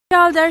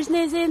Shoulders,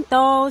 knees and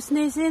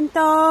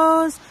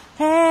toes,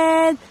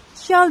 head,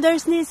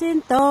 shoulders, knees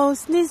and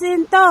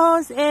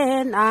toes,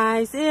 and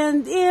eyes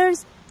and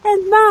ears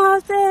and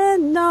mouth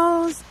and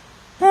nose,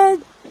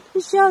 head,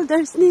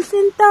 shoulders, knees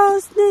and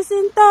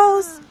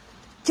toes,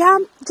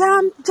 jump,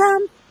 jump,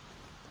 jump,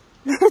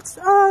 let's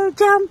all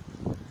jump,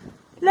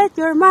 let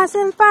your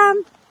muscle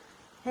pump,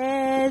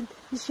 head,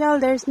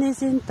 shoulders,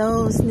 knees and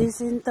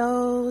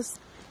toes,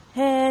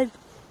 head,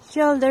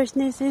 shoulders,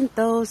 knees and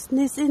toes,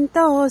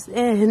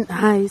 and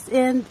eyes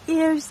and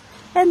ears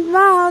and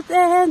mouth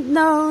and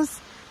nose,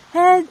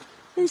 head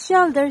and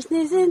shoulders,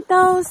 knees and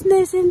toes.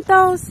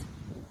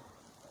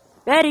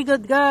 Very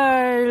good,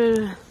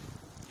 girl.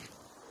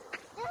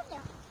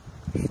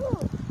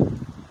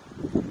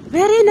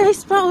 Very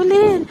nice,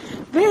 Pauline.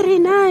 Very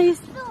nice.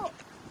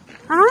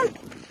 Huh?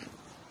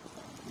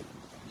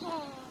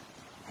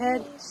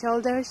 Head,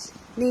 shoulders,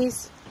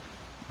 knees.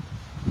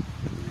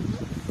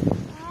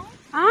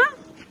 Huh?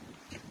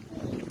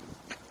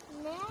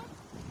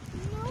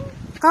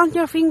 Count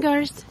your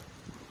fingers.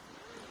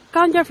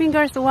 Count your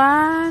fingers.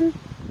 1,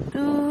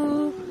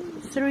 2,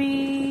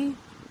 3,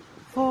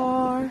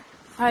 4,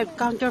 5.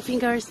 Count your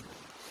fingers.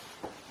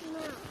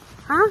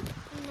 Huh?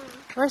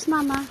 Where's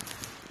Mama?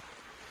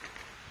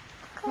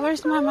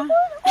 Where's Mama?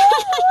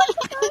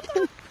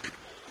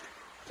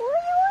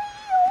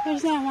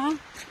 Where's Mama?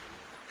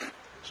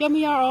 Show me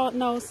your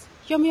nose.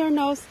 Show me your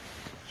nose.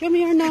 Show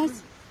me your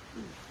nose.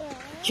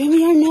 Show me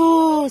your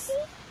nose.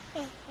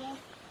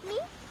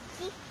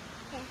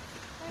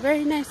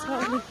 Very nice.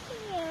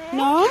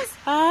 Nose,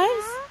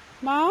 eyes,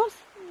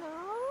 mouth,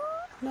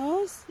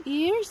 nose,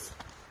 ears,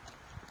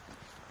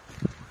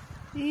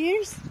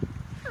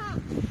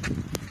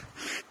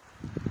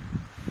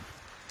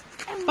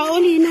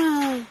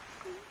 Paulina,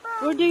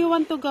 where do you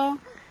want to go?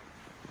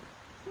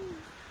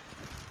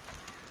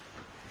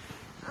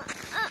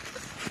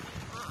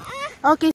 Okay.